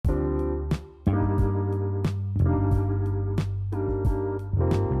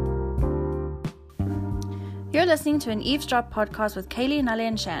You're listening to an Eavesdrop podcast with Kaylee, Nale,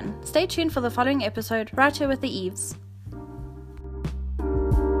 and Shan. Stay tuned for the following episode right here with the Eves.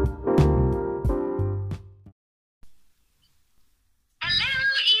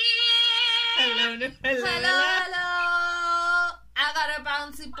 Hello. I got a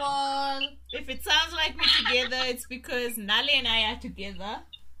bouncy ball. If it sounds like we're together, it's because Nale and I are together.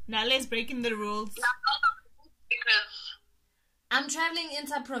 Nale is breaking the rules. Because I'm traveling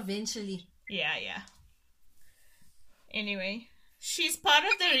interprovincially. Yeah. Anyway, she's part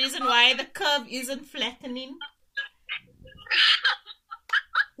of the reason why the curve isn't flattening.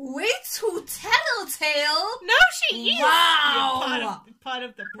 Wait to tattletale. No, she is. Wow. You're part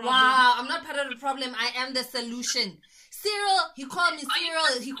of the problem. Wow, I'm not part of the problem. I am the solution. Cyril, he called me.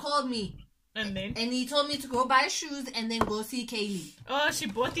 He called me. And then? And he told me to go buy shoes and then go see Kaylee. Oh, she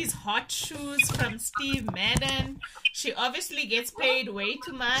bought these hot shoes from Steve Madden. She obviously gets paid way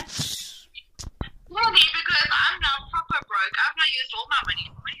too much. well, because I'm now proper broke. I've not used all my money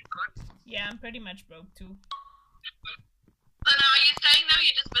for my haircut. Yeah, I'm pretty much broke too. So now are you staying there or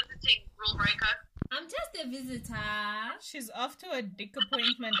you're just visiting Rule Breaker? I'm just a visitor. She's off to a dick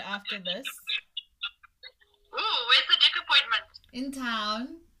appointment after this. Ooh, where's the dick appointment? In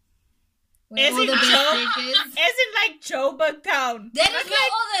town. As in like Joburg town. That Not is where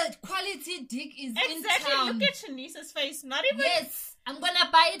all the quality dick is in Exactly, town. look at Shanice's face. Not even... Yes, I'm gonna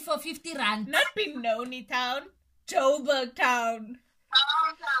buy it for 50 rand. Not Benoni town. Joburg town.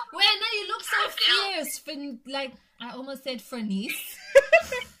 Well, now you look so fierce. Like, I almost said Fernice.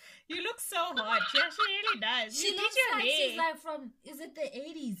 You look so hot. Yeah, she really does. She You did looks your like hair. she's like from, is it the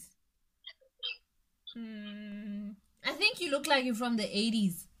 80s? I think you look like you're from the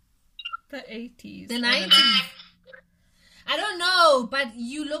 80s. The 80s. The 90s. I don't know, but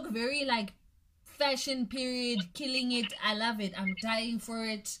you look very like fashion period, killing it. I love it. I'm dying for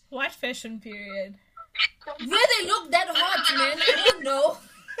it. What fashion period? Where they look that hot, man. I don't know.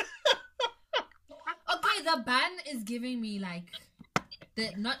 Okay, the bun is giving me like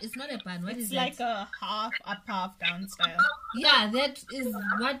it's not a bun. What is It's that? like a half up, half down style. Yeah, that is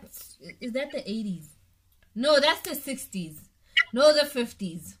what is that the 80s? No, that's the 60s. No, the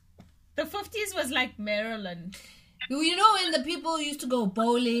 50s. The 50s was like Maryland. You know when the people used to go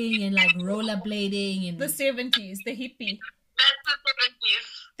bowling and like rollerblading and The 70s, the hippie. That's the 70s.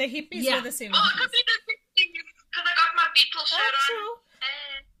 The hippies Yeah. were the 70s. Oh, it could be the 60s because I got my Beatles shirt on. true.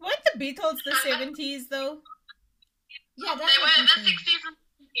 Weren't the Beatles the 70s though? yeah, that's They what were in the I'm saying. 60s and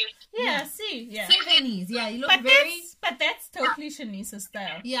 70s. Yeah, see, yeah. 70s. Yeah, you look But very that's totally Shanice's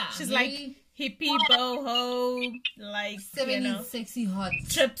style. Yeah, She's very- like hippie boho, like 70s you know, sexy hot.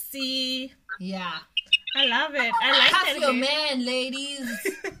 gypsy. Yeah. I love it. I like Cuff that your hair. man, ladies.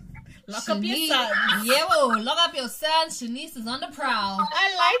 Lock up your Shanice- sons. Yeah, whoa, lock up your sons. Shanice is on the prowl.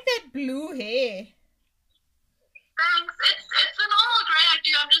 I like that blue hair. Thanks. It's the normal grey I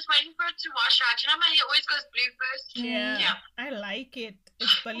do. I'm just waiting for it to wash out. You know my hair always goes blue first? Yeah, I like it.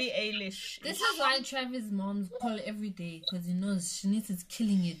 It's Billie Eilish. This is why Travis' mom call every day because he knows Shanice is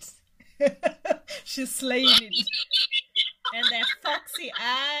killing it. She's slaying it. And that foxy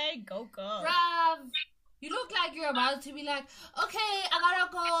eye, go girl. Bruv, you look like you're about to be like, okay, I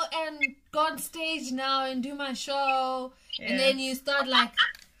gotta go on stage now and do my show. Yeah. And then you start like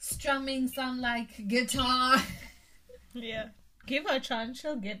strumming some like guitar. Yeah. Give her a chance,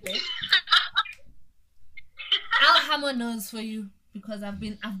 she'll get there. I'll hammer nose for you because I've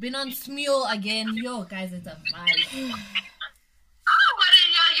been on Smule again. Yo, guys, it's a vibe. Oh, what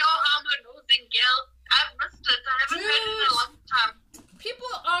is your harmonizing girl? I've missed it. I haven't heard it in a long time. People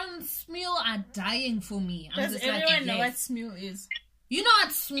on Smule are dying for me. I'm Does just everyone like, know what yes. Smule is? You know what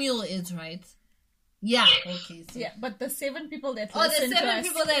Smule is, right? Yeah. Okay. So. Yeah, but the 7 people that Oh, the listen to 7 us.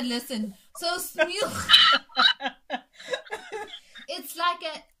 people that listen. So Smule, it's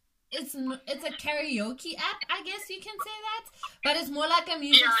like it's a karaoke app, I guess you can say that. But it's more like a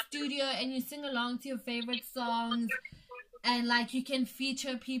music studio, and you sing along to your favorite songs, and like you can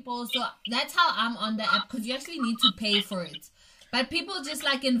feature people. So that's how I'm on the app because you actually need to pay for it. But people just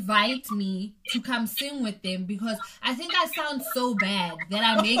like invite me to come sing with them because I think I sound so bad that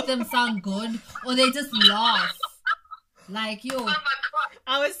I make them sound good, or they just laugh. Like, yo. Oh my god.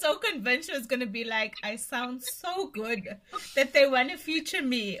 I was so convinced she was going to be like, I sound so good that they want to feature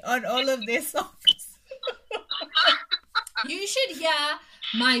me on all of their songs. You should hear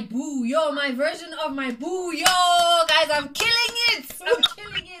my boo, yo, my version of my boo, yo, guys, I'm killing it. I'm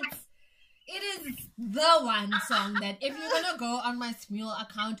killing it. It is the one song that if you're gonna go on my Smule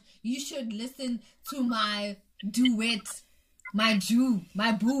account, you should listen to my duet, my Jew,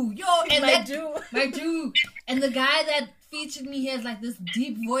 my boo, yo, and My that Jew. my Jew, and the guy that featured me, he has like this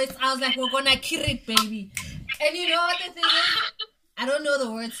deep voice. I was like, we're gonna kill it, baby. And you know what the thing is? I don't know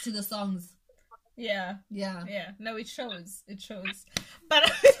the words to the songs. Yeah. Yeah. Yeah. No, it shows. It shows. But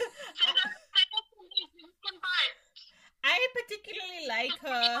I particularly like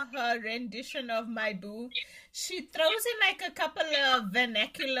her rendition of My Boo. She throws in like a couple of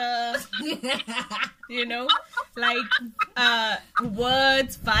vernacular, you know, like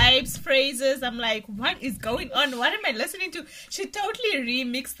words, vibes, phrases. I'm like, what is going on? What am I listening to? She totally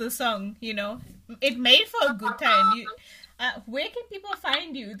remixed the song, you know. It made for a good time. Where can people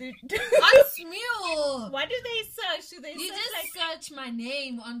find you? On Smule. What do they search? Do they You search just like... search my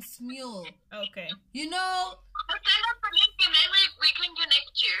name on Smule. Okay. You know, Send us a link and then we can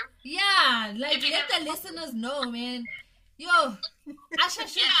connect you. yeah, like let the listeners know, man. Yo, Asha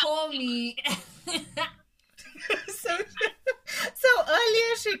should call me. So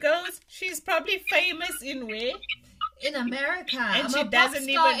earlier she goes, she's probably famous in where? In America. And I'm she a pop doesn't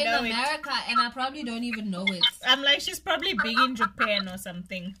star even know in it. America, and I probably don't even know it. I'm like, she's probably big in Japan or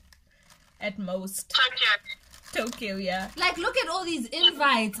something. At most. Tokyo, yeah. Like, look at all these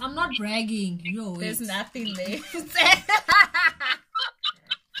invites. I'm not bragging. Yo, There's wait. nothing there.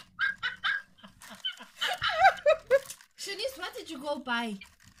 Shanice, what did you go buy?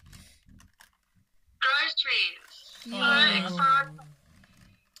 Groceries. Yo.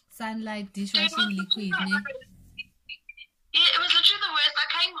 Sunlight dishwashing liquid, ne? Yeah, it was literally the worst. I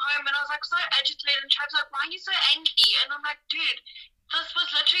came home and I was like so agitated, and Chav's like, "Why are you so angry?" And I'm like, "Dude, this was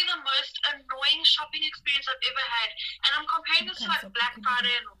literally the most annoying shopping experience I've ever had." And I'm comparing this to like Black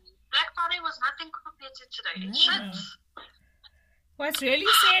Friday, and Black Friday was nothing compared to today. It's shit. What's really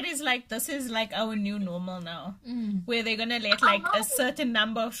sad is like this is like our new normal now, where they're gonna let like a certain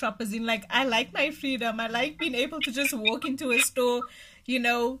number of shoppers in. Like, I like my freedom. I like being able to just walk into a store, you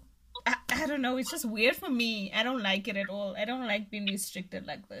know. I don't know. It's just weird for me. I don't like it at all. I don't like being restricted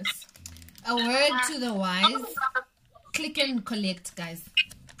like this. A word to the wise. Click and collect, guys.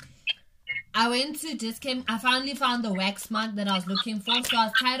 I went to Discount. I finally found the wax mug that I was looking for. So I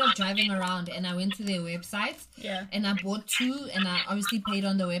was tired of driving around, and I went to their website. Yeah. And I bought 2, and I obviously paid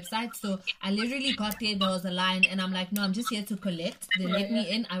on the website. So I literally got there was a line, and I'm like, no, I'm just here to collect. They let me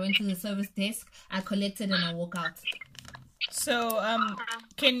in. I went to the service desk. I collected, and I walk out. So,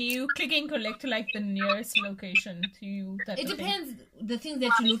 can you click and collect to like the nearest location to you? It depends the things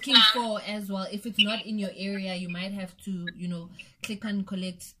that you're looking for as well. If it's not in your area, you might have to, you know, click and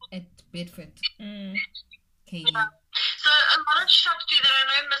collect at Bedford. Okay. So a lot of shops do that. I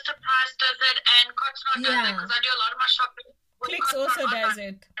know Mr. Price does it, and Cotton On does it, because I do a lot of my shopping. with Clicks Cotton also On does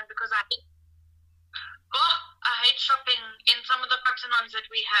online, it. because I hate shopping in some of the Cotton Ons that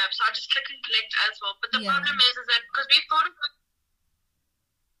we have, so I just click and collect as well. But the problem is that because we thought of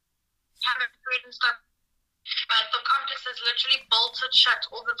having food and stuff, but the complex is literally bolted shut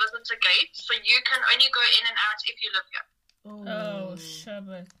all the visitor gates, so you can only go in and out if you live here. Oh,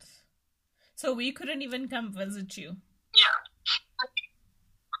 Shabbat. So we couldn't even come visit you. Yeah.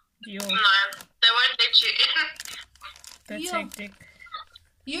 Yo, No, they won't let you in. that's Yo. hectic.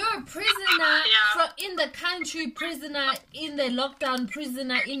 You're a prisoner Yeah. from in the country, prisoner in the lockdown,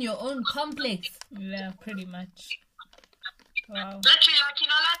 prisoner in your own complex. Yeah, pretty much. Wow. Literally, like, you're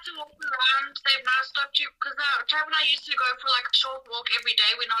not allowed to walk around. They've now stopped you, because Trav and I used to go for like a short walk every day.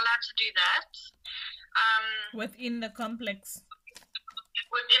 We're not allowed to do that. Within the complex.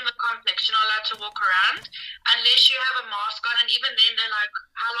 Within the complex, you're not allowed to walk around unless you have a mask on, and even then they're like,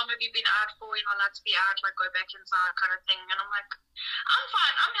 how long have you been out for? You're not allowed to be out, like go back inside kind of thing. And I'm like, I'm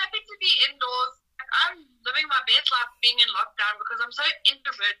fine, I'm happy to be indoors. I'm living my best life being in lockdown, because I'm so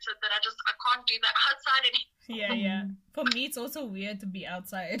introverted that I can't do that outside anymore. Yeah. For me, it's also weird to be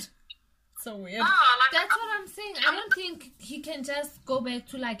outside. So weird. That's what I'm saying. I don't think he can just go back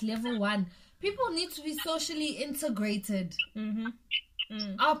to like level 1. People need to be socially integrated.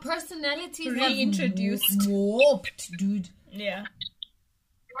 Our personalities Reintroduced. have warped, dude. Yeah.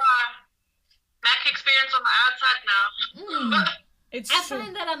 Mac experience on the outside now. It's I true.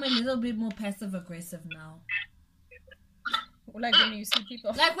 find that I'm a little bit more passive aggressive now. Like when you see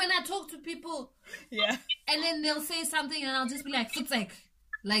people. Like when I talk to people Yeah. and then they'll say something and I'll just be like, "Futsek."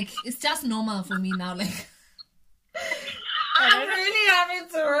 Like it's just normal for me now. Like I'm really having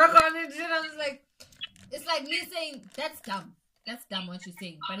to work on it. And I was like, it's like me saying, "That's dumb. That's dumb what you're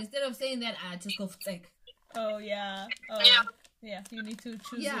saying." But instead of saying that, I just go futsek. Oh, yeah. Oh, Yeah. yeah. You need to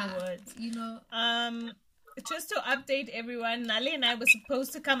choose Yeah, your words. you know. Just to update everyone, Nali and I were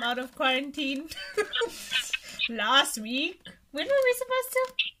supposed to come out of quarantine last week. When were we supposed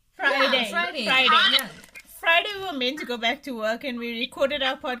to? Friday. Yeah, Friday. Yeah. Friday we were meant to go back to work, and we recorded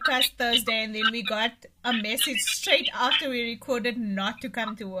our podcast Thursday, and then we got a message straight after we recorded not to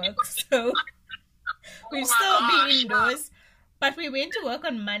come to work. So We've my still been gosh, indoors. But we went to work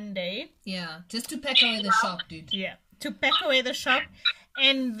on Monday. Yeah, just to pack away the shop, dude. Yeah. To pack away the shop.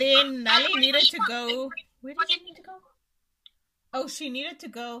 And then Nali needed to go. Where did she need to go? Oh, she needed to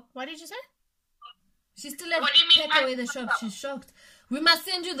go. What did you say? She still had What do you to mean pack pack away the shop. She's shocked. We must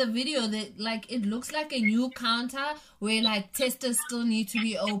send you the video that, like, it looks like a new counter where, like, testers still need to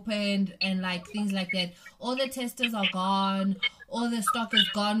be opened and, like, things like that. All the testers are gone. All the stock is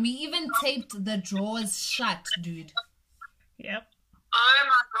gone. We even taped the drawers shut, dude. Yep. Oh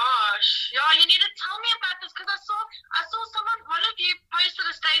my gosh. Yeah, you need to tell me about this because I saw someone, one of you posted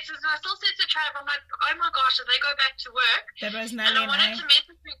a status and I still said to Trav, I'm like, oh my gosh, did they go back to work? That was And Nali I and wanted I. to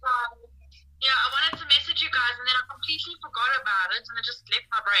message you guys. Yeah, I wanted to message you guys and then I completely forgot about it and it just left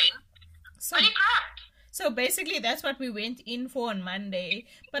my brain. Holy crap. So basically, that's what we went in for on Monday.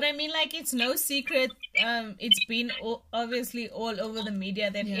 But I mean, like, it's no secret. It's been obviously all over the media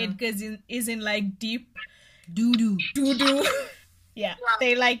that Edgar's is in like deep Doo-doo. Yeah,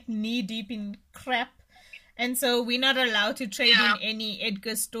 they like knee deep in crap. And so we're not allowed to trade in any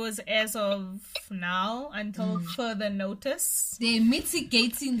Edgar stores as of now until further notice. They're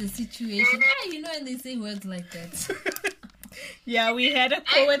mitigating the situation. Yeah, you know, and they say words like that. Yeah, we had a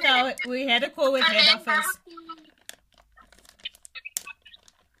call with head office.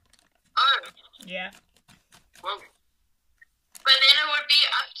 Oh. Yeah. Whoa. But then it would be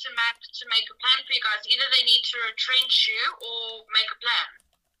up to Matt to make a plan for you guys. Either they need to retrench you or make a plan.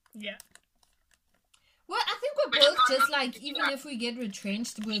 Yeah. Well, I think we're both just like, even if we get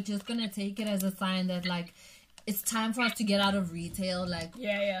retrenched, we're just gonna take it as a sign that, like, it's time for us to get out of retail. Like,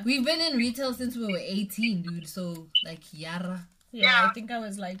 Yeah. we've been in retail since we were 18, dude. So, like, yara. Yeah, I think I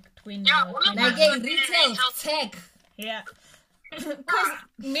was like 20 Yeah, or all of 20. Like, hey, retail tech. Yeah. Because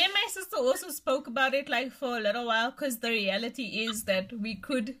me and my sister also spoke about it like for a little while, because the reality is that we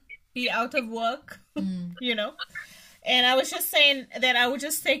could be out of work, you know. And I was just saying that I would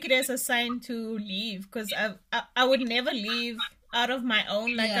just take it as a sign to leave, because I would never leave out of my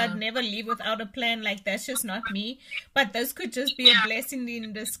own. Like, I'd never leave without a plan. Like, that's just not me. But this could just be a blessing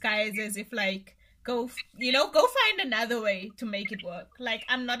in disguise, as if, like, go find another way to make it work. Like,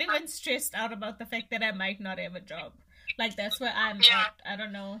 I'm not even stressed out about the fact that I might not have a job. Like, that's where I'm at. I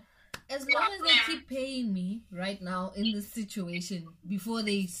don't know. As long as they keep paying me right now in this situation before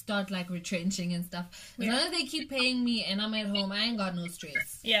they start, like, retrenching and stuff. As long as they keep paying me and I'm at home, I ain't got no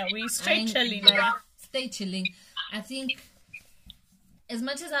stress. Yeah, we straight chilling. Stay chilling. I think as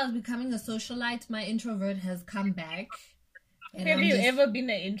much as I was becoming a socialite, my introvert has come back. And Have you ever been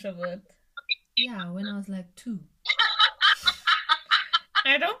an introvert? Yeah, when I was like 2.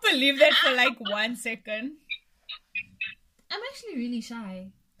 I don't believe that for like 1 second. I'm actually really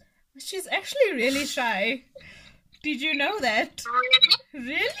shy. She's actually really shy. Did you know that? Really?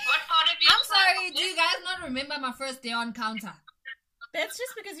 Really? What part of you? I'm sorry, do you guys not remember my first day on counter? That's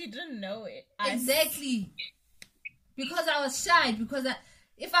just because you didn't know it. Exactly. Because I was shy.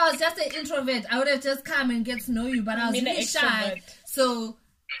 If I was just an introvert, I would have just come and get to know you. But I was really shy. So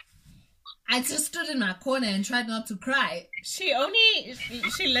I just stood in my corner and tried not to cry. She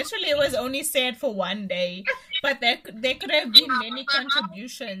literally was only sad for 1 day. But there could have been many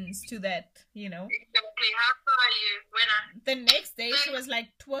contributions to that, you know. Exactly. How far are you? When The next day she was like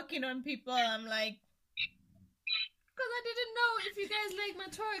twerking on people. I'm like, because I didn't know if you guys like my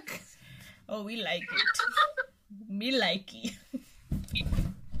twerk. oh, we like it. Me like it.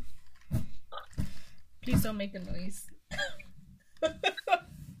 Please don't make a noise.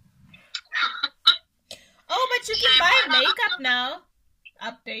 Oh, but you can buy makeup now.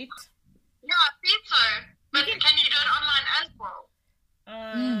 Update. Yeah, I think so. But can you do it online as well?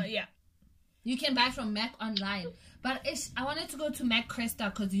 Yeah. You can buy from Mac online. But I wanted to go to Mac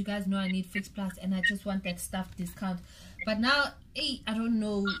Cresta because you guys know I need Fix Plus and I just want that stuff discount. But now, I don't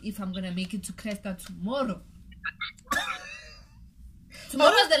know if I'm going to make it to Cresta tomorrow.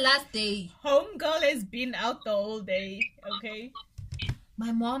 Tomorrow's the last day. Homegirl has been out the whole day, okay?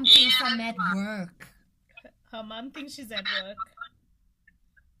 My mom thinks I'm at work. Her mom thinks she's at work.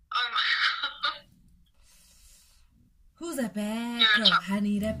 Oh my god. Who's a bad girl? I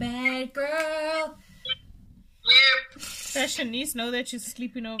need a bad girl. You. Does Shanice know that she's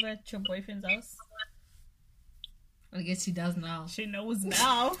sleeping over at your boyfriend's house? I guess she does now. She knows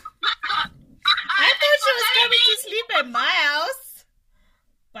now. I thought she was coming to sleep at my house.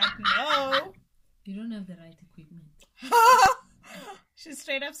 But no. You don't have the right equipment. She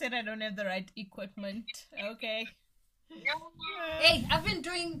straight up said I don't have the right equipment. Okay. Hey, I've been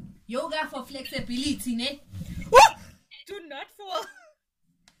doing yoga for flexibility, ne? Do not fall.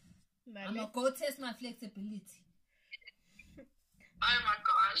 I'm gonna go test my flexibility. Oh my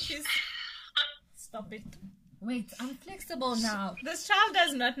gosh. She's Stop it. Wait, I'm flexible now. This child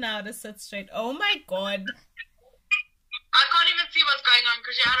does not know how to sit straight. Oh my god. I can't even see what's going on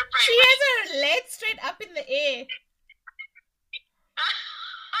because you're out of frame. She has her legs straight up in the air.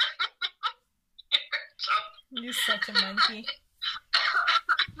 You're such a monkey.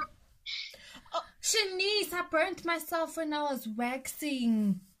 Oh, Shanice, I burnt myself when I was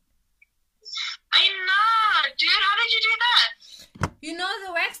waxing. I know, dude. How did you do that? You know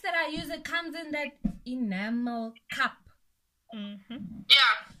the wax that I use, it comes in that enamel cup. Mm-hmm.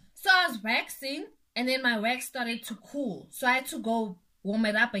 Yeah. So I was waxing, and then my wax started to cool. So I had to go warm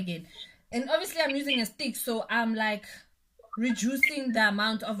it up again. And obviously I'm using a stick, so I'm like reducing the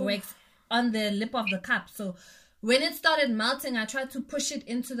amount of wax on the lip of the cup. So when it started melting, I tried to push it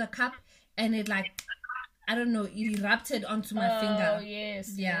into the cup, and it like, I don't know, it erupted onto my finger. Oh,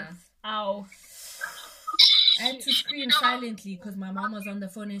 yes. Yeah. Yes. Ow. I had to scream silently because my mom was on the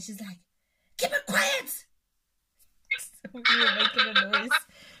phone, and she's like, keep it quiet. We were making a noise.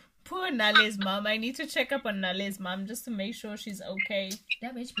 Poor Nale's mom. I need to check up on Nale's mom just to make sure she's okay.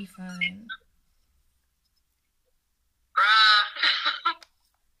 That bitch be fine. Bruh.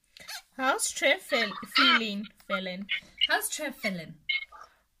 How's Trev feeling? How's Trev feeling?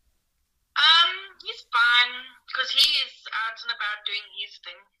 He's fine because he is out and about doing his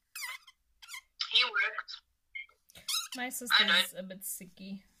thing. He worked. My sister's a bit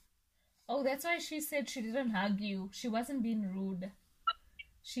sicky. Oh, that's why she said she didn't hug you. She wasn't being rude.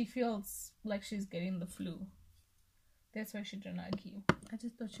 She feels like she's getting the flu. That's why she didn't hug you. I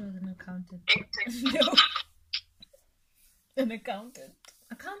just thought she was an accountant. No. An accountant.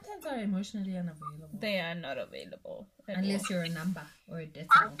 Accountants are emotionally unavailable. They are not available. Unless you're a number or a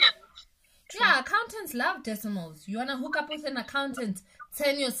decimal. Yeah, accountants love decimals. You want to hook up with an accountant,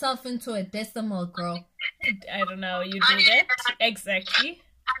 turn yourself into a decimal, girl. I don't know. You do that? Exactly.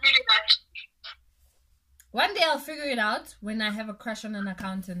 I do that. One day I'll figure it out when I have a crush on an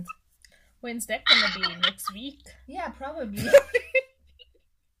accountant. When's that gonna be? Next week? Yeah, probably. Oh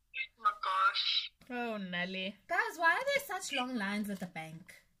my gosh. Oh, Nale. Guys, why are there such long lines at the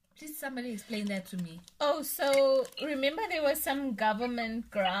bank? Please somebody explain that to me. Oh, so remember there was some government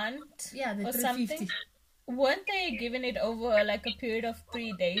grant? Yeah, the or 350. something? Weren't they giving it over like a period of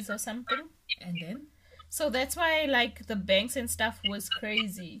 3 days or something? And then? So that's why like the banks and stuff was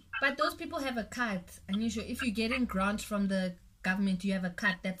crazy. But those people have a card. Anisha, if you're getting grants from the government, you have a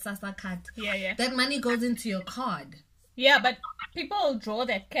card. That SASSA card. Yeah. That money goes into your card. Yeah, but people draw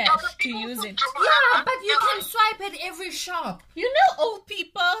that cash to use it. Yeah, but you can swipe at every shop. You know old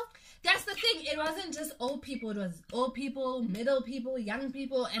people. That's the thing. It wasn't just old people. It was old people, middle people, young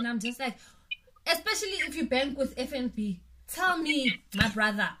people. And I'm just like, especially if you bank with FNB, tell me, my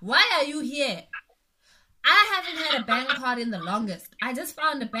brother, why are you here? I haven't had a bank card in the longest. I just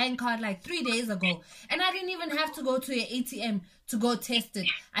found a bank card like 3 days ago. And I didn't even have to go to your ATM to go test it.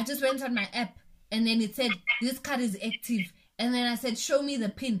 I just went on my app. And then it said, this card is active. And then I said, show me the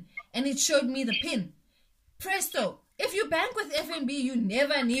PIN. And it showed me the PIN. Presto. If you bank with FNB, you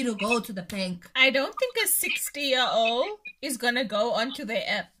never need to go to the bank. I don't think a 60-year-old is going to go onto the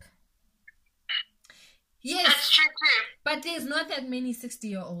app. Yes. That's true too. But there's not that many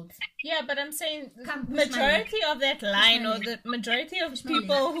 60-year-olds. Yeah, but I'm saying Come, push majority of that line, my or leg. the majority of my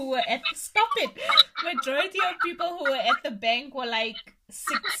people who were at... Stop it! Majority of people who were at the bank were like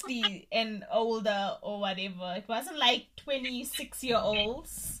 60 and older or whatever. It wasn't like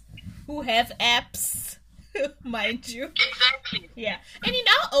 26-year-olds who have apps, mind you. Exactly. Yeah. And you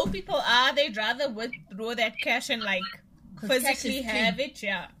know how old people are, they'd rather withdraw that cash and like 'Cause cash physically is have clean. it.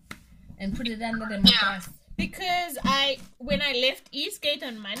 Yeah. And put it under the mattress. Because when I left Eastgate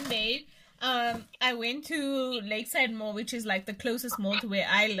on Monday, I went to Lakeside Mall, which is like the closest mall to where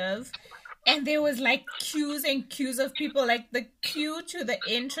I live, and there was like queues and queues of people. Like the queue to the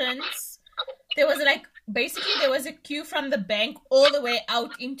entrance, there was a queue from the bank all the way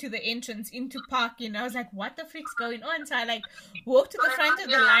out into the entrance, into parking. I was like, what the frick's going on? So I like walked to the front of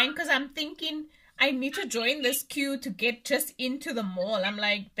the line because I'm thinking, I need to join this queue to get just into the mall. I'm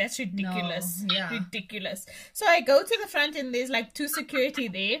like, that's ridiculous. No, yeah. Ridiculous. So I go to the front and there's like 2 security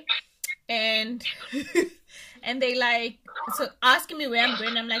there. And and they like, so asking me where I'm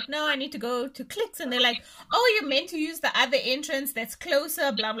going. I'm like, no, I need to go to Clicks. And they're like, oh, you're meant to use the other entrance that's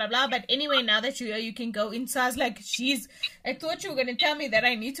closer, blah, blah, blah. But anyway, now that you're here, you can go in. So I was like, I thought you were going to tell me that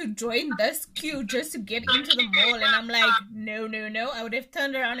I need to join this queue just to get into the mall. And I'm like, no. I would have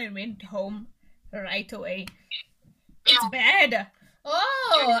turned around and went home right away. It's bad.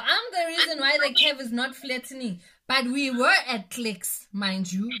 Oh, I'm the reason why the cave is not flattening. But we were at Clicks,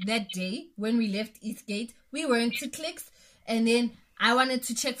 mind you, that day when we left Eastgate. We went to Clicks, and then I wanted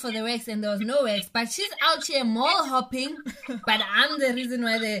to check for the wax and there was no wax. But she's out here mall hopping. But I'm the reason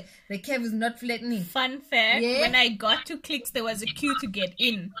why the cave is not flattening. Fun fact, Yeah? when I got to Clicks, there was a queue to get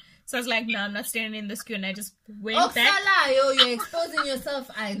in. So I was like, no, I'm not standing in this queue. And I just went back. Oksala, yo, you're exposing yourself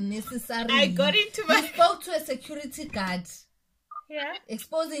unnecessarily. I got into my... You spoke to a security guard. Yeah.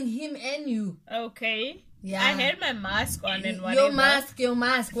 Exposing him and you. Okay. Yeah. I had my mask on and whatever. Your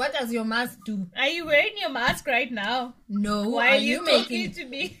mask. What does your mask do? Are you wearing your mask right now? No. Why are you talking making? to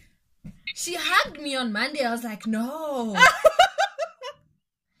me? She hugged me on Monday. I was like, no.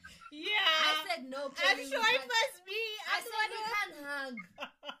 Yeah. I said no. I'm Kelly, sure we it can't- must be. I said we can't hug.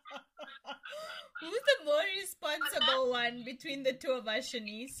 Who's the more responsible one between the two of us,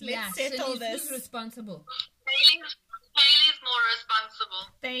 Shanice? Let's settle Shanice, this. Who's responsible? Kaylee's more responsible.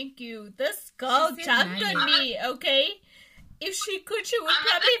 Thank you. This girl She said jumped nice. on me, okay? If she could, she would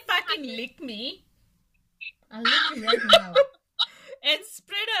probably fucking lick me I'll look you right now. and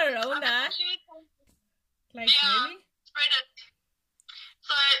spread her Rona. Like, really? Spread it.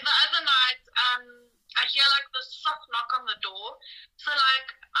 So the other night, I hear like this soft knock on the door. So like,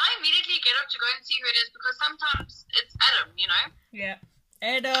 I immediately get up to go and see who it is because sometimes it's Adam, you know. Yeah.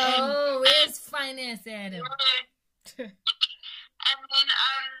 Adam. Oh, where's finance, Adam? And then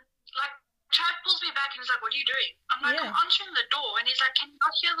like Chad pulls me back and he's like, "What are you doing?" I'm like, Yeah. "I'm answering the door," and he's like, "Can you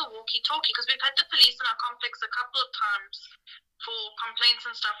not hear the walkie-talkie?" Because we've had the police in our complex a couple of times for complaints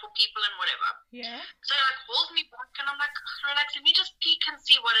and stuff for people and whatever. Yeah. So he like pulls me back and I'm like, "Relax, let me just peek and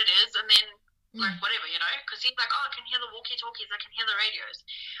see what it is," and then like whatever, you know, because he's like, "Oh, I can hear the walkie-talkies, I can hear the radios."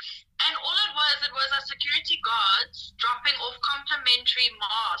 And all it was our security guards dropping off complimentary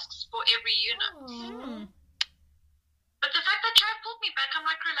masks for every unit. Hmm. But the fact that Chad pulled me back, I'm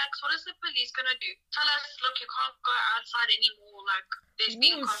like, relax, what is the police going to do? Tell us, look, you can't go outside anymore, like, there's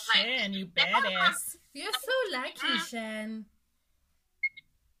been Ooh, complaints. Shan, you badass. You're so lucky, Shan.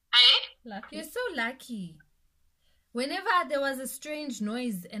 Hey? Lucky. You're so lucky. Whenever there was a strange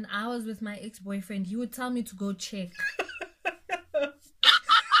noise and I was with my ex-boyfriend, he would tell me to go check.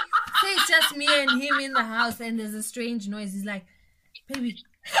 Say it's just me and him in the house and there's a strange noise. He's like, baby,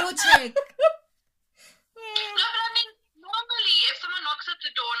 go check. No, but I mean, normally, if someone knocks at the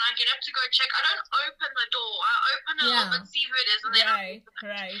door and I get up to go check, I don't open the door. I open it a little bit, see who it is, and then Right,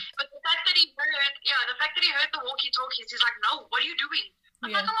 right. But the fact that he heard the walkie-talkies, he's like, no, what are you doing? I'm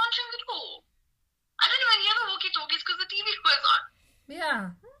Yeah. like, I'm answering the door. I didn't even hear the walkie-talkies because the TV was on.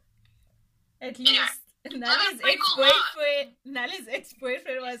 Yeah. At least Nali's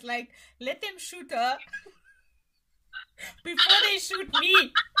ex-boyfriend was like, let them shoot her before they shoot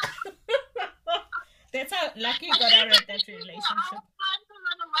me. That's how lucky you got out of that relationship.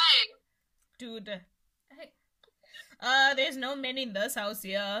 Dude. There's no men in this house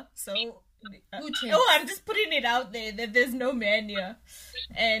here, so... Who checks? oh, I'm just putting it out there that there's no man here.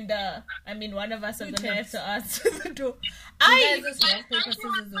 And, I mean, one of us is going to have to answer the door. You guys just rock, paper,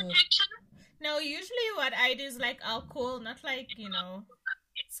 scissors, or... No, usually what I do is, like, I'll call, not like, you know,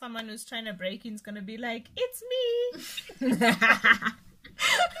 someone who's trying to break in is going to be like, it's me.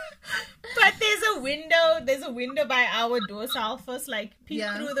 But there's a window by our door, so I'll first like peek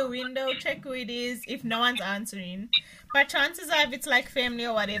through the window, check who it is, if no one's answering. But chances are if it's like family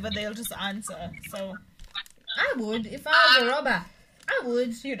or whatever, they'll just answer. So I would. If I was a robber, I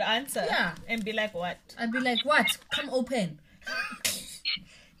would. you'd answer. Yeah. And be like, what? I'd be like, what? Come open.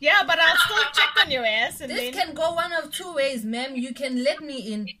 Yeah, but I'll still check on your ass and This then can go one of two ways, ma'am. You can let me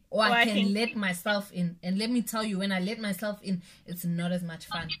in, or I can let myself in. And let me tell you, when I let myself in, it's not as much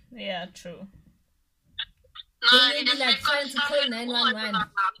fun. yeah, true. Then you'll be like trying to call 911.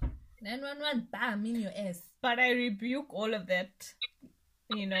 911, bam, in your ass. But I rebuke all of that.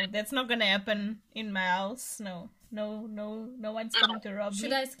 You know, that's not gonna happen in my house. No one's coming to rob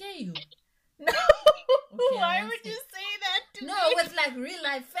Should me. I scare you? No. Okay, Why I'm would you say that to No, me? with like real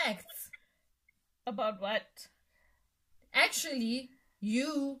life facts. About what? Actually,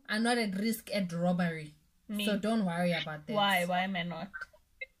 you are not at risk at robbery. Me. So don't worry about that. Why? Why am I not?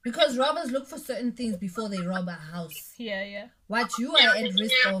 Because robbers look for certain things before they rob a house. Yeah. What you are at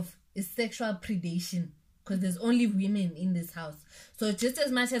risk of is sexual predation. Because there's only women in this house. So just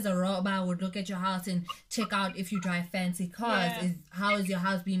as much as a robber would look at your house and check out if you drive fancy cars, how is your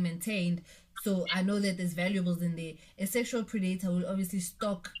house being maintained? So I know that there's valuables in there. A sexual predator will obviously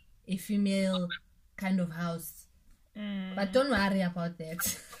stalk a female kind of house. But don't worry about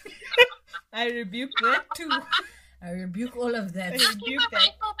that. I rebuke that too. I rebuke all of that. I rebuke that.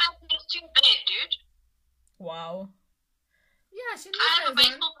 Baseball bat is too big, dude. Wow. Yeah, she I have a knows that.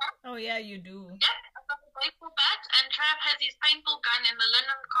 baseball bat. Oh yeah, you do. Yep, I've got a baseball bat, and Trav has his paintball gun in the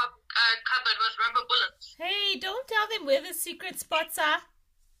linen cupboard with rubber bullets. Hey, don't tell them where the secret spots are.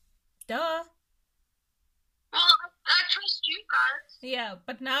 Duh. Well, I trust you guys. Yeah,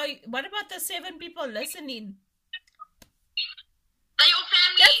 but now, what about the 7 people listening? They're your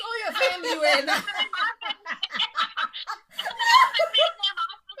family. That's all your family went.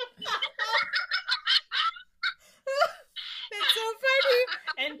 That's so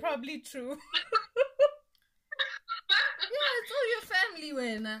funny. And probably true. Yeah, it's all your family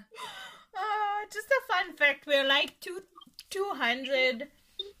went. Just a fun fact, we're like 200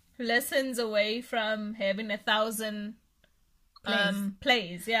 listens away from having 1,000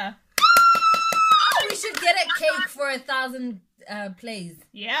 plays. Yeah. We should get a cake for 1,000 plays.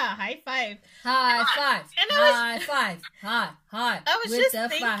 Yeah, high five. High five. And High five. High. I was With just the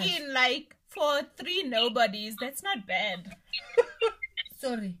thinking, five. like, for 3 nobodies, that's not bad.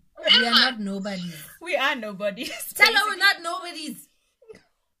 Sorry. We are not nobodies. We are nobodies. Tell her basically. we're not nobodies.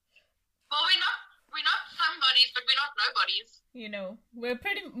 Well, we're not somebodies, but we're not nobodies. You know,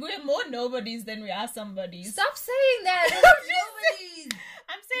 we're more nobodies than we are somebodies. Stop saying that. We're not nobodies.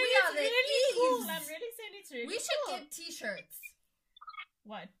 I'm saying We it's are the really cool. Eves. I'm really saying it's really We should cool. get t-shirts.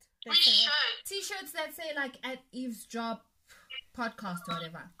 What? We should. T-shirts that say like at Eavesdrop podcast or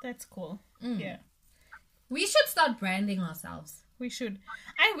whatever. That's cool. Mm. Yeah. We should start branding ourselves. We should.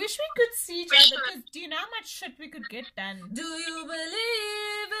 I wish we could see each We other should. because do you know how much shit we could get done? Do you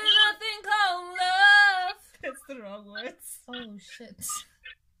believe in nothing called love? That's the wrong words. Oh shit.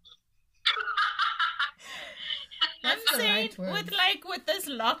 I'm That's the saying right word. with this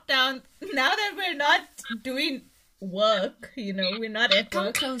lockdown, now that we're not doing work, you know, we're not at Come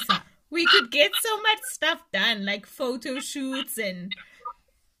work, closer. we could get so much stuff done, like photo shoots and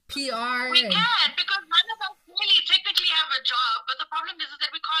PR We and can, because none of us really technically have a job, but the problem is that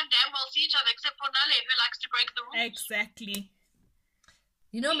we can't damn well see each other except for Nale, who likes to break the rules. exactly.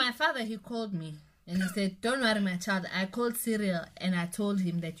 you know, my father, he called me and he said, "Don't worry, my child. I called Cyril and I told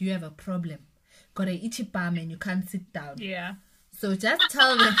him that you have a problem. Got a itchy palm and you can't sit down. Yeah. So just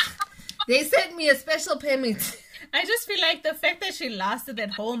tell them." They sent me a special permit. I just feel like the fact that she lasted that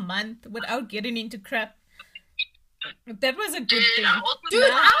whole month without getting into crap, that was a good Dude, thing. I'm also Dude,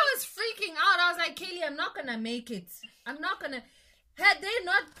 I was freaking out. I was like, Kaylee, I'm not gonna make it. I'm not gonna. Had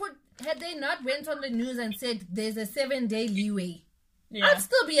they not went on the news and said there's a 7-day leeway, Yeah. I'd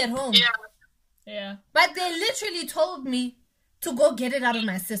still be at home. Yeah. Yeah. But they literally told me to go get it out of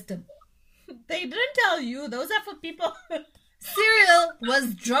my system. They didn't tell you. Those are for people. Cyril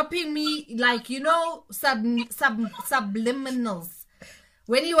was dropping me like, you know, subliminals.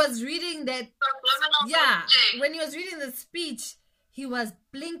 When he was reading that, Subliminal yeah, messaging. when he was reading the speech, he was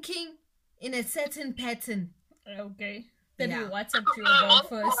blinking in a certain pattern. Okay. Then Yeah. we WhatsApp you about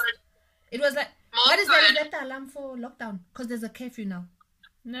first. It was like, More what is that? Is good. that the alarm for lockdown? Because there's a curfew now.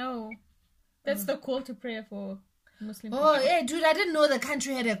 No. That's the call to prayer for Muslim Oh, people. yeah, dude, I didn't know the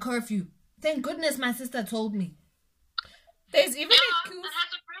country had a curfew. Thank goodness my sister told me. There's even Yeah, a it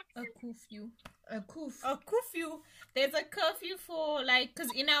has a curfew. A curfew. A curfew. There's a curfew for, like, because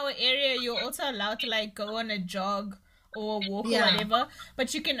in our area, you're also allowed to, like, go on a jog or walk Yeah. or whatever.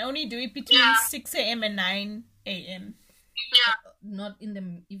 But you can only do it between Yeah. 6 a.m. and 9 a.m. Yeah. Not in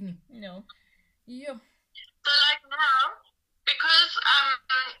the evening. No. Yeah. So like now, because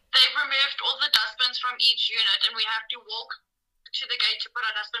they've removed all the dustbins from each unit and we have to walk to the gate to put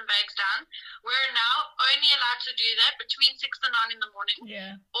our dustbin bags down, we're now only allowed to do that between 6 and 9 in the morning,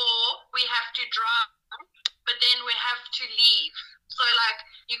 Yeah. or we have to drive, but then we have to leave. So like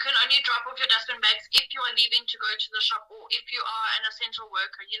you can only drop off your dustbin bags if you are leaving to go to the shop, or if you are an essential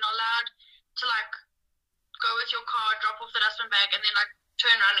worker. You're not allowed to like go with your car, drop off the dustbin bag, and then like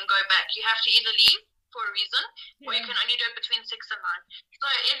turn around and go back. You have to either leave for a reason, or you Yeah. can only do it between 6 and 9. So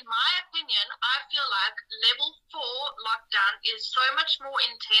in my opinion, I feel like level 4 lockdown is so much more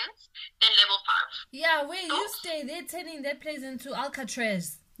intense than level 5. Yeah, where you stay, they're turning that place into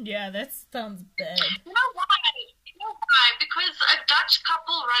Alcatraz. Yeah, that sounds bad. You know why? You know why? Because a Dutch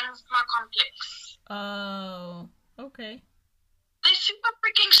couple runs my complex. Oh, okay. They're super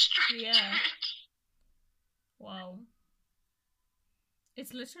freaking strict. Yeah. Wow.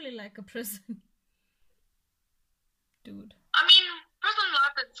 It's literally like a prison. Dude. I mean, prison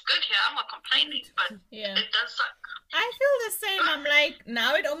life is good here. I'm not complaining, but Yeah. it does suck. I feel the same. I'm like,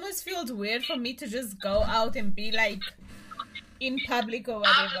 now it almost feels weird for me to just go out and be like in public or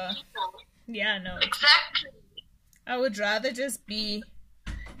whatever. Other people. Yeah, no. Exactly. I would rather just be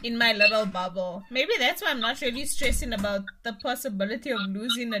in my little bubble. Maybe that's why I'm not really stressing about the possibility of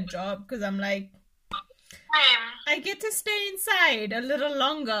losing a job, because I'm like, Same. I get to stay inside a little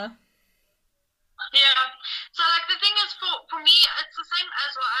longer. Yeah. So like the thing is for me it's the same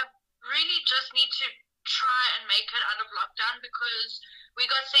as what really just need to try and make it out of lockdown, because we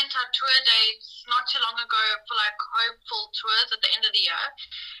got sent out tour dates not too long ago for like hopeful tours at the end of the year,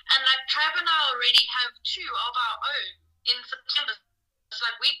 and like Trav and I already have 2 of our own in September. It's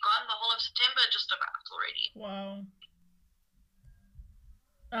like we've gone the whole of September just about already. Wow.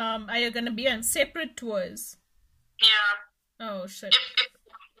 Are you gonna be on separate tours? Yeah. Oh shit.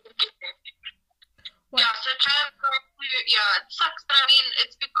 What? Yeah, so Trav, it sucks, but I mean,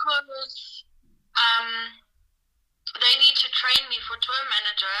 it's because they need to train me for tour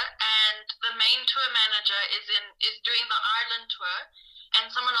manager, and the main tour manager is doing the Ireland tour, and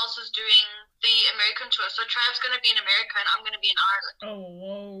someone else is doing the American tour. So Trav's going to be in America, and I'm going to be in Ireland. Oh,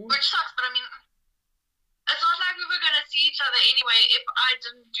 whoa. Which sucks, but I mean, it's not like we were going to see each other anyway if I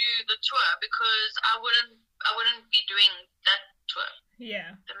didn't do the tour, because I wouldn't be doing that tour.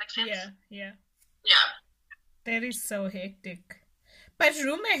 Yeah. That makes sense? Yeah. Yeah. That is so hectic. But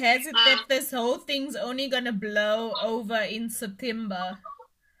rumor has it that this whole thing's only gonna blow over in September.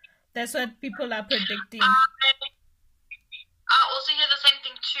 That's what people are predicting. I also hear the same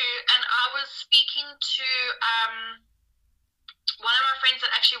thing too, and I was speaking to one of my friends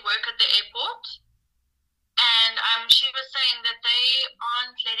that actually work at the airport, and she was saying that they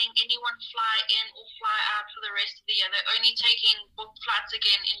aren't letting anyone fly in or fly out for the rest of the year. They're only taking booked flights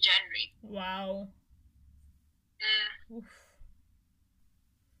again in January. Wow. Oof.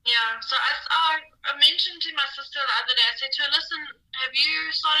 Yeah, so I mentioned to my sister the other day, I said to her, listen, have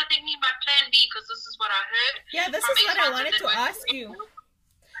you started thinking about plan B? Because this is what I heard. Yeah, this is what I wanted to ask you.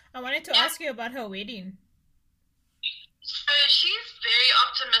 I wanted to ask you about her wedding. So she's very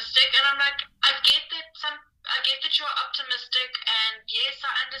optimistic, and I'm like, I get that you're optimistic, and yes,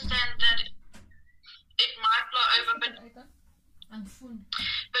 I understand that it might blow over, but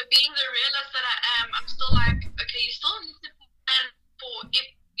being the realist that I am, I'm still like, okay, you still need to plan for if,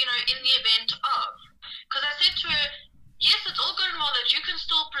 in the event of. Because I said to her, yes, it's all good and well that you can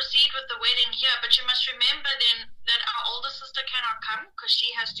still proceed with the wedding here, but you must remember then that our older sister cannot come because she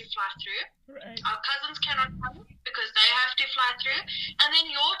has to fly through. Right. Our cousins cannot come because they have to fly through. And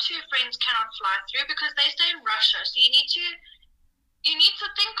then your 2 friends cannot fly through because they stay in Russia. So you need to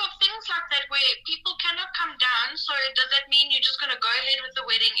think of things like that where people cannot come down. So does that mean you're just going to go ahead with the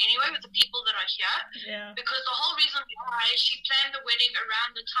wedding anyway with the people that are here? Yeah. Because the whole reason why she planned the wedding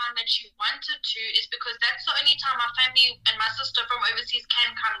around the time that she wanted to is because that's the only time our family and my sister from overseas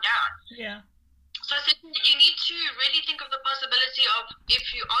can come down. Yeah. So I said, you need to really think of the possibility of if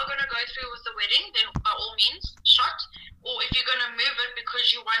you are going to go through with the wedding, then by all means, shot. Or if you're going to move it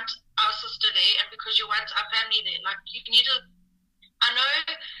because you want our sister there and because you want our family there. Like, you need to... I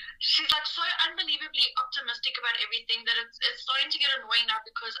know she's like so unbelievably optimistic about everything that it's starting to get annoying now,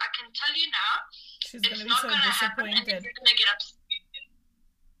 because I can tell you now She's it's gonna be not so going to happen and disappointed. you're going to get upset.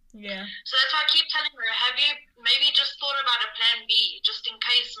 Yeah. So that's why I keep telling her, have you maybe just thought about a plan B, just in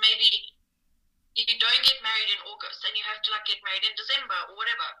case maybe you don't get married in August and you have to like get married in December or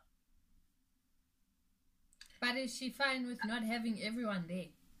whatever. But is she fine with not having everyone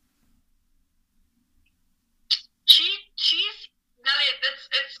there? She's Nelly,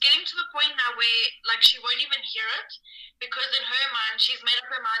 it's getting to the point now where like she won't even hear it, because in her mind she's made up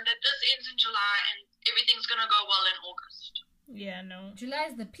her mind that this ends in July and everything's gonna go well in August. Yeah, no.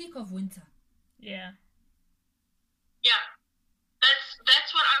 July is the peak of winter. Yeah. Yeah, that's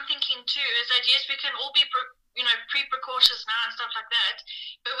what I'm thinking too. Is that yes, we can all be pre-precautious now and stuff like that,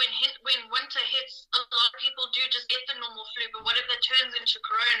 but when winter hits, a lot of people do just get the normal flu. But what if that turns into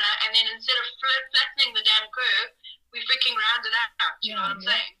corona, and then instead of flattening the damn curve, we freaking round it out? You know what I'm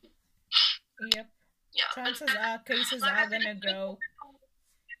saying? Yep. Yeah. Chances are cases are gonna grow.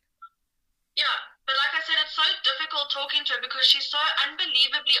 Yeah, but like I said, it's so difficult talking to her because she's so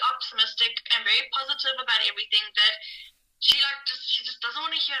unbelievably optimistic and very positive about everything that she just doesn't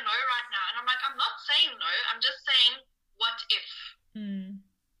want to hear no right now. And I'm like, I'm not saying no, I'm just saying what if.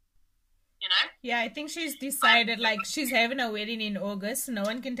 You know? Yeah, I think she's decided, like, she's having a wedding in August. No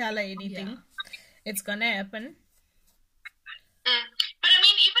one can tell her anything. Yeah. It's gonna happen. But I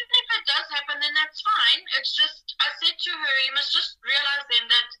mean, even if it does happen, then that's fine. It's just, I said to her, you must just realize then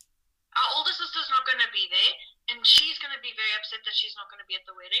that our older sister's not going to be there, and she's going to be very upset that she's not going to be at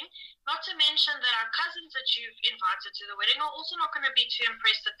the wedding. Not to mention that our cousins that you've invited to the wedding are also not going to be too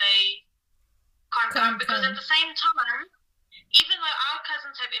impressed that they can't come, because at the same time, even though our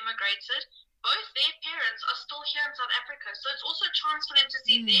cousins have immigrated, both their parents are still here in South Africa, so it's also a chance for them to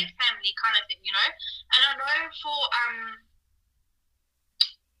see their family, kind of thing, you know. And I know for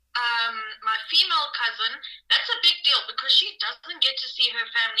my female cousin, that's a big deal because she doesn't get to see her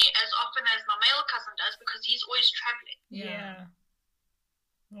family as often as my male cousin does because he's always traveling. Yeah.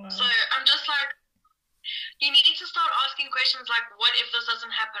 Wow. So you need to start asking questions like, what if this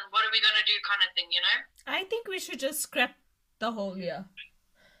doesn't happen? What are we going to do kind of thing, you know? I think we should just scrap the whole year.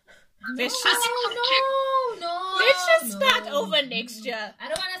 Let's No, just let's just start over next year. I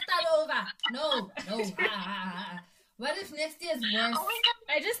don't want to start over. No. What if next year's worse? Oh my God.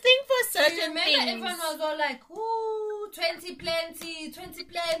 I just think for Do you certain remember things. everyone was all like, ooh, 20 plenty,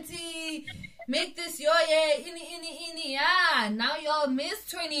 make this your year, ini, yeah. Now y'all miss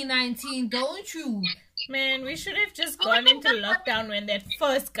 2019, don't you? Man, we should have just gone into lockdown when that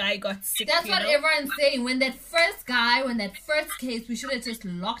first guy got sick. That's you what know? everyone's saying. When that first case, we should have just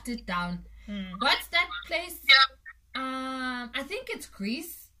locked it down. What's that place? Yeah. I think it's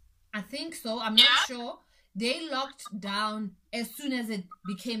Greece. I think so. I'm not sure. They locked down as soon as it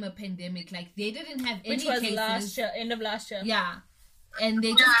became a pandemic. Like, they didn't have any Which was cases. last year, end of last year. Yeah. And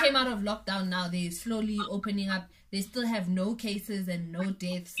they just came out of lockdown now. They're slowly opening up. They still have no cases and no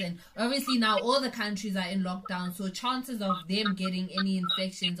deaths. And obviously now all the countries are in lockdown. So chances of them getting any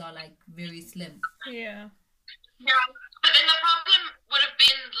infections are like very slim. Yeah. Yeah. But then the problem would have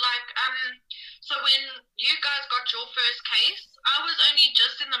been like, so when you guys got your first case, I was only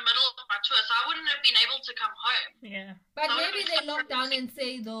just in the middle of my tour, so I wouldn't have been able to come home. Yeah. But maybe they lock down and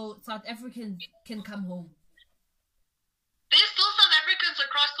say, though, South Africans can come home. There's still South Africans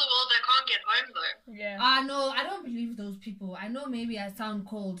across the world that can't get home, though. Yeah. No, I don't believe those people. I know maybe I sound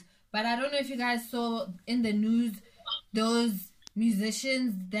cold, but I don't know if you guys saw in the news those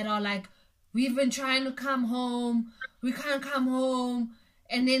musicians that are like, we've been trying to come home, we can't come home.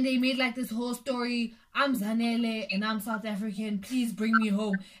 And then they made like this whole story, I'm Zanele and I'm South African, please bring me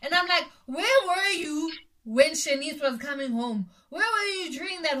home. And I'm like, where were you when Shanice was coming home? Where were you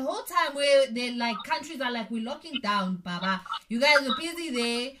during that whole time where they like countries are like, we're locking down, Baba? You guys were busy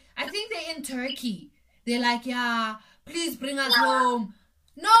there. I think they're in Turkey. They're like, yeah, please bring us home.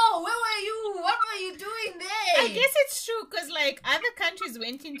 No, where were you? What were you doing there? I guess it's true because like other countries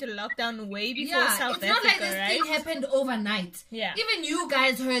went into lockdown way before South it's not Africa, like this right? thing happened overnight. Yeah. Even you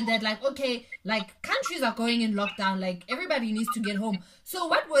guys heard that, like, okay, like countries are going in lockdown, like everybody needs to get home. So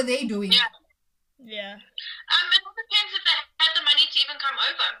what were they doing? Yeah. Yeah. It all depends if they had the money to even come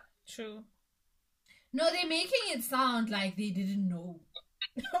over. True. No, they're making it sound like they didn't know.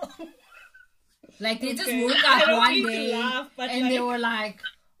 Like they just Okay. woke I up don't one mean to day laugh, but, and like- they were like,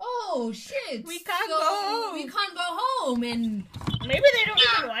 "Oh shit, We can't so go home." We can't go home." And Maybe they don't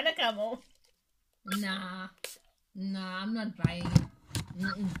even want to come home. nah, I'm not buying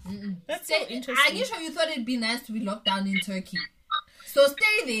it. That's so interesting. I'm sure you thought it'd be nice to be locked down in Turkey, so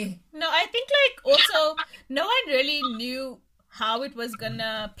stay there. No, I think like also no one really knew how it was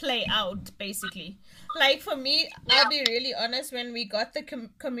gonna play out, basically. Like for me, I'll be really honest, when we got the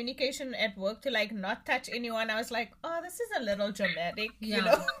communication at work to like not touch anyone, I was like, oh, this is a little dramatic, you Yeah.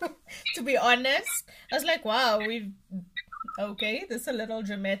 know? To be honest, I was like, wow, okay, this is a little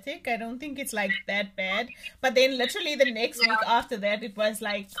dramatic. I don't think it's like that bad. But then literally the next week after that, it was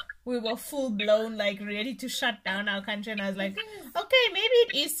like we were full blown, like ready to shut down our country. And I was like, okay, maybe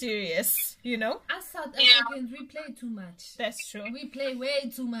it is serious, you know? Us South Africans, we play too much. That's true. We play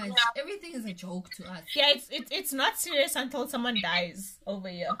way too much. Everything is a joke to us. Yeah, it's not serious until someone dies over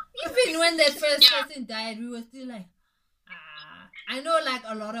here. Even when that first person died, we were still like, I know like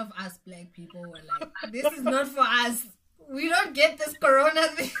a lot of us black people were like, this is not for us. We don't get this corona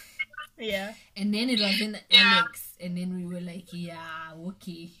thing. Yeah. And then it was in Alex. And then we were like, yeah,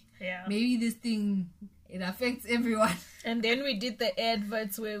 okay. Yeah. Maybe this thing, it affects everyone. And then we did the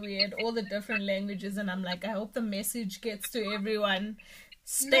adverts where we had all the different languages, and I'm like, I hope the message gets to everyone.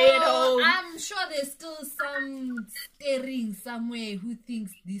 Stay at home. I'm sure there's still some staring somewhere who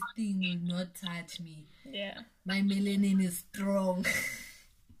thinks this thing will not touch me. Yeah. My melanin is strong.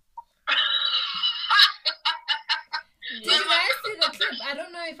 Did you guys see the clip? I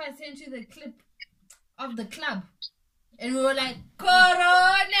don't know if I sent you the clip of the club. And we were like,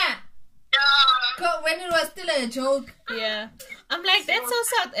 Corona! When it was still a joke. Yeah. I'm like, that's so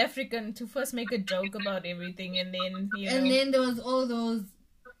South African to first make a joke about everything and then, you know. And then there was all those,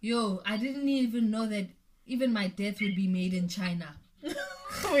 I didn't even know that even my death would be made in China.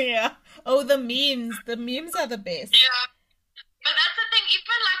 Oh, yeah. Oh, the memes. The memes are the best. Yeah. But that's the thing,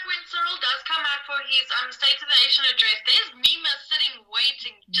 even like when Cyril does come out for his State of the Nation address, there's memes sitting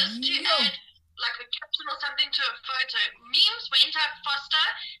waiting just to add like a caption or something to a photo. Memes went out faster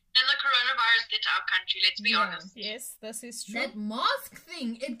than the coronavirus did to our country, let's be honest. Yes, this is true. That mask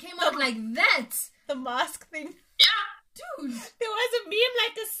thing, it came out like that. The mask thing. Yeah. Dude. There was a meme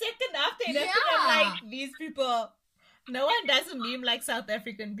like a second after it happened. I'm like, these people... No one does a meme like South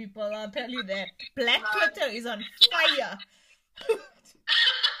African people, I'll tell you that. Black Twitter is on fire. Because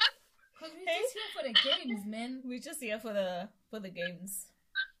we're just here for the games, man. We're just here for the games.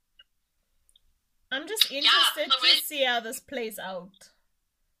 I'm just interested so to see how this plays out.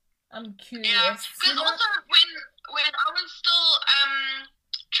 I'm curious. Yeah, because also when I was still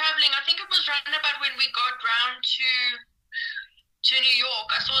traveling, I think it was right about when we got round to New York,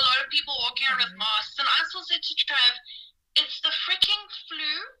 I saw a lot of people walking around with masks, and I still said to Trav, it's the freaking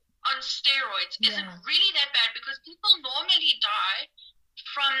flu on steroids. Is it really that bad? Because people normally die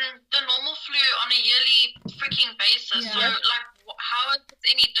from the normal flu on a yearly freaking basis. So, like, how is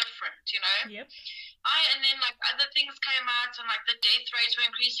it any different, you know? Yep. And then, like, other things came out, and, like, the death rates were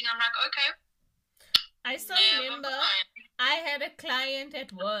increasing. I'm like, okay. I still remember I had a client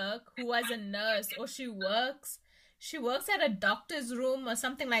at work who was a nurse, or she works at a doctor's room or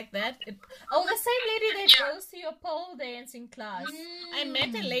something like that. The same lady that goes to your pole dancing class. I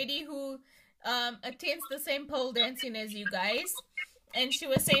met a lady who attends the same pole dancing as you guys, and she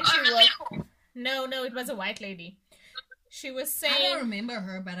was saying she worked. No, it was a white lady. She was saying... I don't remember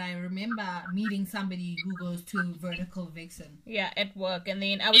her, but I remember meeting somebody who goes to Vertical Vixen. Yeah, at work. And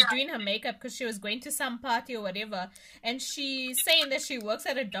then I was doing her makeup because she was going to some party or whatever. And she's saying that she works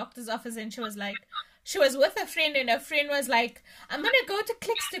at a doctor's office, and she was like... She was with a friend, and her friend was like, I'm going to go to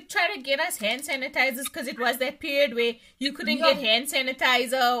Clicks to try to get us hand sanitizers, because it was that period where you couldn't get hand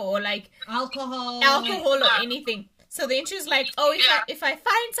sanitizer or like alcohol or anything. So then she was like, if I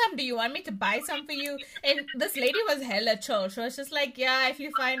find some, do you want me to buy some for you? And this lady was hella chill. She was just like, yeah, if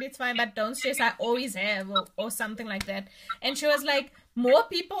you find it's fine, but don't stress, I always have, or something like that. And she was like, more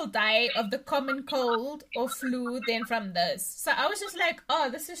people die of the common cold or flu than from this. So I was just like, oh,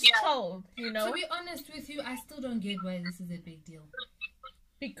 this is chill, you know? To be honest with you, I still don't get why this is a big deal.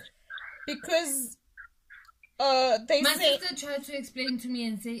 Because my sister tried to explain to me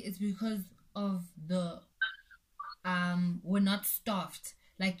and say it's because of the... we're not staffed.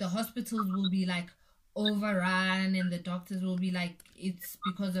 Like, the hospitals will be like overrun, and the doctors will be like, it's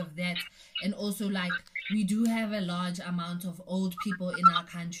because of that. And also, like, we do have a large amount of old people in our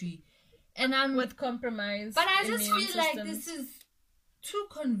country, and I'm with compromise. But I just feel like this is too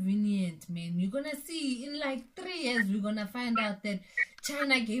convenient, man. You're gonna see in like 3 years we're gonna find out that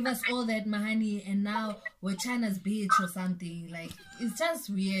China gave us all that money and now we're China's bitch or something. Like, it's just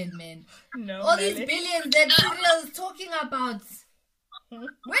weird, man. No, all these billions that Israel is talking about, where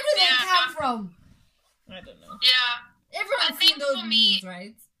do they come from? I don't know. Yeah. Everyone's seen those memes,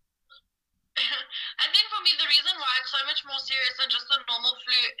 right? I think for me the reason why it's so much more serious than just the normal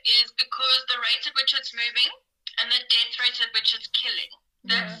flu is because the rate at which it's moving and the death rate at which it's killing.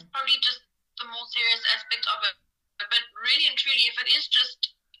 That's probably just the more serious aspect of it. But really and truly, if it is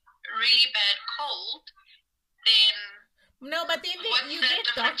just really bad cold, then... No, but then you get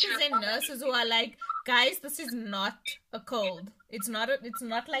doctors and nurses who are like, guys, this is not a cold. It's not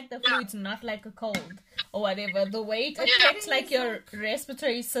like the flu. It's not like a cold or whatever. The way it affects like your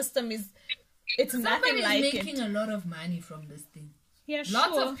respiratory system it's nothing like it. Somebody's making a lot of money from this thing. Yeah, sure.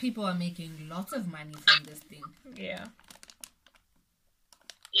 Lots of people are making lots of money from this thing. Yeah.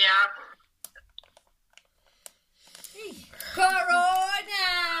 Yeah. Corona!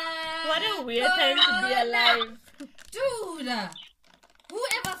 What a weird time to be alive. Dude!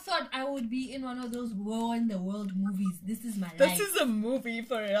 Whoever thought I would be in one of those War in the World movies? This is my life. This is a movie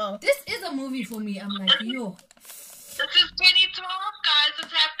for real. This is a movie for me. I'm like, yo. This is 2012, guys.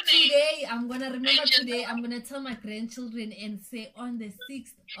 It's happening. Today, I'm going to remember today. I'm going to tell my grandchildren and say on the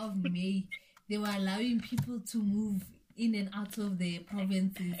 6th of May, they were allowing people to move in and out of their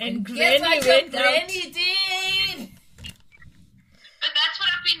provinces. And guess what Granny went Granny did? But that's what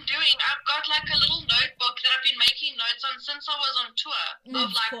I've been doing. I've got like a little notebook that I've been making notes on since I was on tour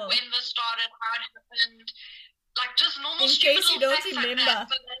of like cool. when this started, how it happened, like just normal in stupid case you little don't facts remember. like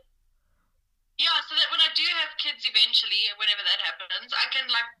that. So that when I do have kids eventually, whenever that happens, I can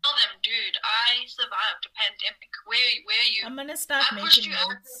like tell them, dude, I survived a pandemic. Where are you? I'm gonna start I pushed making you out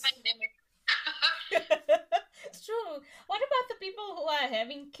of notes. the pandemic. It's true. What about the people who are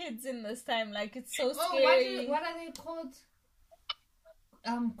having kids in this time? Like, it's so Oh, scary. what are they called?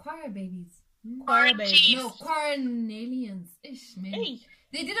 Choir babies. Choir babies. No, quaranalians. Ish, man. Hey.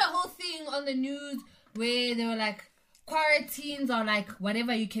 They did a whole thing on the news where they were like, quarantines are like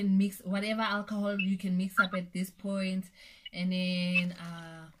whatever you can mix, whatever alcohol you can mix up at this point, and then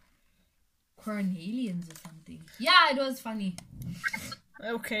quaranalians or something. Yeah, it was funny.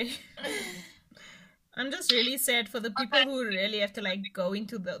 Okay. I'm just really sad for the people who really have to like go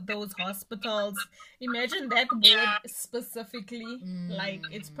into those hospitals. Imagine that ward specifically. Like,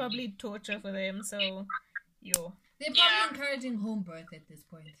 it's probably torture for them. So, yo. They're probably encouraging home birth at this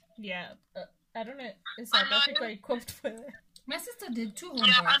point. Yeah. I don't know. Is South Africa equipped for that? My sister did 2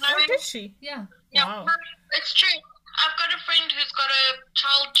 Yeah, homeworks. and I Oh, mean, did she? Yeah. yeah, Wow. it's true. I've got a friend who's got a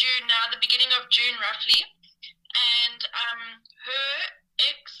child due now, the beginning of June roughly, and her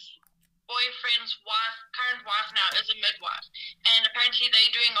ex-boyfriend's current wife now is a midwife, and apparently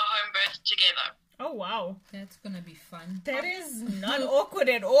they're doing a home birth together. Oh, wow. That's gonna be fun. That is not awkward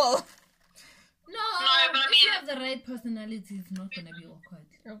at all. No, but I if you mean- have the right personality, it's not gonna be awkward.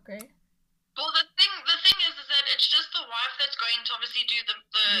 Okay. Well, the thing is that it's just the wife that's going to obviously do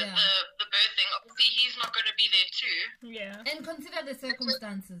Yeah. the birthing. Obviously, he's not going to be there too. Yeah. And consider the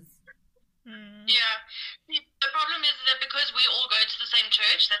circumstances. Mm. Yeah. The problem is that because we all go to the same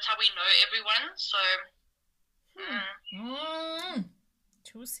church, that's how we know everyone. So,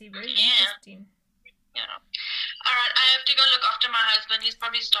 Juicy. Very Yeah. interesting. yeah. All right, I have to go look after my husband. He's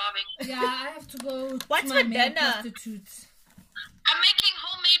probably starving. Yeah, I have to go What's to my for male dinner? prostitute. I'm making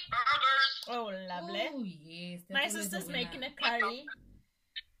homemade burgers. Oh, lovely. Oh, yes. that's My always sister's winner. making a curry.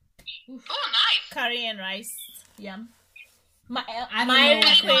 Oh, nice. Curry and rice. Yum. My I don't my know what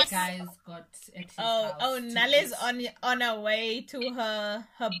that request. guy's got at his Oh, house to Nala's eat. on her way to her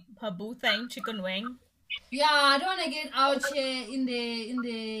boo thing, chicken wing. Yeah, I don't want to get out here in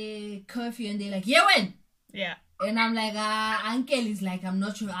the curfew and they're like, yeah, when? Yeah. And I'm like, uncle is like, I'm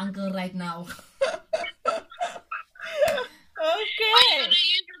not your uncle right now. Are you Okay. going to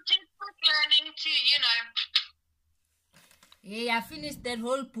use your textbook learning to, Yeah, I finished that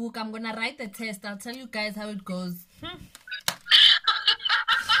whole book. I'm gonna write the test. I'll tell you guys how it goes.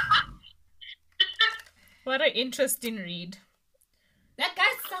 What an interesting read. That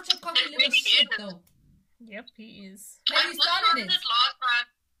guy's such a cocky little shit, though. Yep, he is. Have you started it? last night.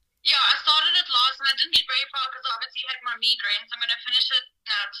 Yeah, I started it last night. I didn't get very far because I obviously had my migraines. I'm going to finish it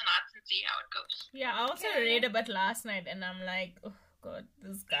now tonight and see how it goes. Yeah, I also read a bit last night and I'm like, oh god,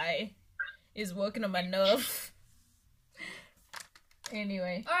 this guy is working on my nerve.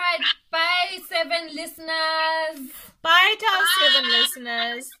 Anyway. Alright, bye, 7 listeners. Bye to our 7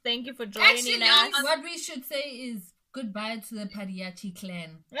 listeners. Thank you for joining Actually, us. what we should say is goodbye to the Padiachi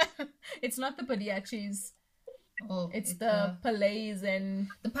clan. It's not the Padiachis. Oh, It's the Palays and...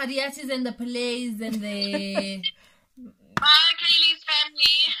 the Padiachis and the Palays and the... Bye, Kaylee's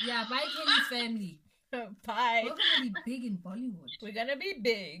family. Yeah, bye, Kelly's family. Bye. We're gonna be big in Bollywood. We're gonna be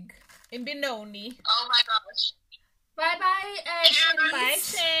big. In Benoni. Oh my gosh. Bye-bye, Cheers. Bye,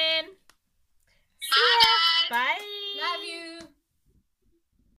 Shanice. Shen. Bye, guys. Bye. Love you.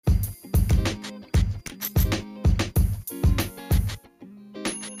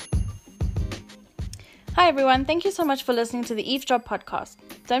 Hi everyone, thank you so much for listening to the Eavesdrop podcast.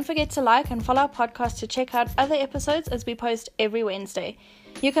 Don't forget to like and follow our podcast to check out other episodes as we post every Wednesday.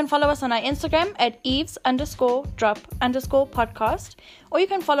 You can follow us on our Instagram at eaves_drop_podcast, or you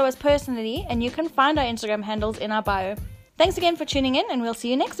can follow us personally and you can find our Instagram handles in our bio. Thanks again for tuning in and we'll see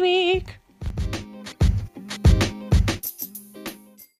you next week.